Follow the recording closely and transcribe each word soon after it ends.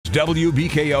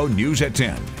WBKO News at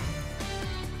 10.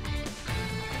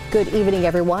 Good evening,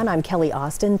 everyone. I'm Kelly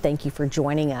Austin. Thank you for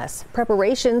joining us.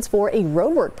 Preparations for a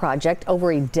roadwork project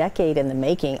over a decade in the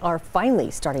making are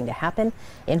finally starting to happen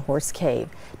in Horse Cave.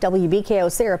 WBKO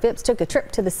Sarah Phipps took a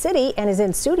trip to the city and is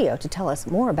in studio to tell us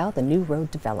more about the new road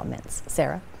developments.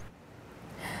 Sarah?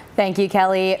 Thank you,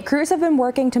 Kelly. Crews have been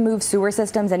working to move sewer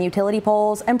systems and utility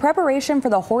poles in preparation for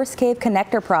the Horse Cave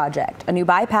Connector project, a new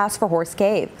bypass for Horse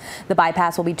Cave. The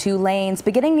bypass will be 2 lanes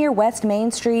beginning near West Main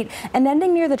Street and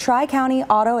ending near the Tri-County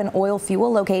Auto and Oil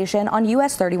Fuel location on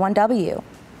US 31W.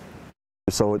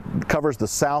 So it covers the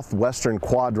southwestern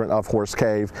quadrant of Horse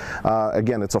Cave.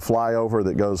 Again, it's a flyover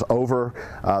that goes over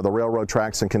the railroad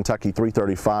tracks in Kentucky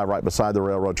 335, right beside the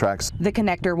railroad tracks. The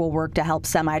connector will work to help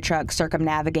semi-trucks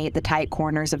circumnavigate the tight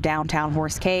corners of downtown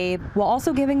Horse Cave, while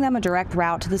also giving them a direct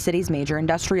route to the city's major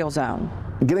industrial zone.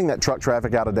 Getting that truck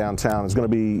traffic out of downtown is going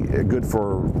to be good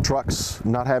for trucks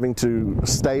not having to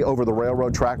stay over the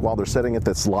railroad track while they're sitting at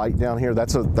this light down here.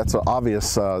 That's an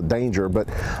obvious danger, but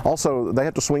also they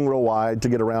have to swing real wide to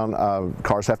get around.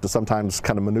 Cars have to sometimes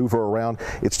kind of maneuver around.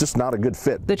 It's just not a good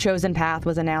fit. The chosen path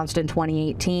was announced in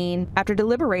 2018 after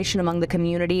deliberation among the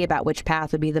community about which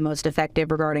path would be the most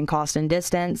effective regarding cost and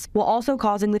distance, while also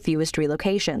causing the fewest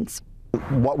relocations.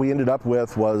 What we ended up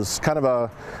with was kind of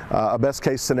a best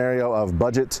case scenario of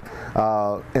budget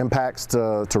impacts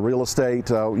to real estate.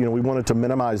 We wanted to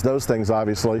minimize those things,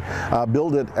 obviously,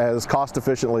 build it as cost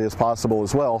efficiently as possible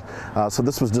as well. So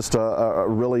this was just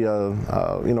really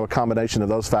a combination of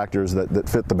those factors that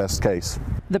fit the best case.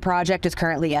 The project is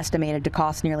currently estimated to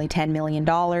cost nearly $10 million,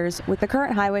 with the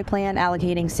current highway plan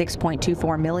allocating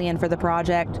 $6.24 million for the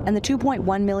project and the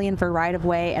 $2.1 million for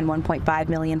right-of-way and $1.5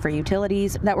 million for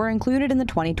utilities that were included in the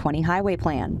 2020 highway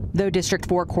plan. Though District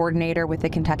 4 coordinator with the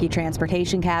Kentucky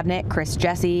Transportation Cabinet, Chris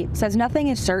Jesse, says nothing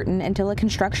is certain until a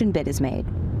construction bid is made.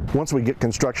 Once we get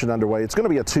construction underway, it's going to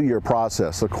be a 2-year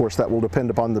process. Of course, that will depend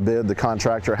upon the bid, the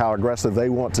contractor, how aggressive they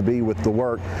want to be with the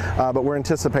work. But we're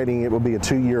anticipating it will be a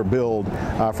 2-year build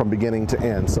from beginning to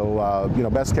end. So,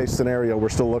 best case scenario, we're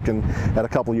still looking at a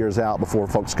couple years out before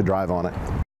folks could drive on it.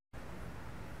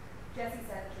 Jesse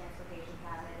said the Transportation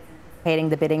Cabinet is anticipating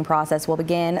the bidding process will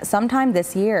begin sometime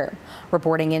this year.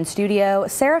 Reporting in studio,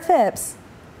 Sarah Phipps,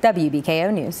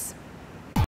 WBKO News.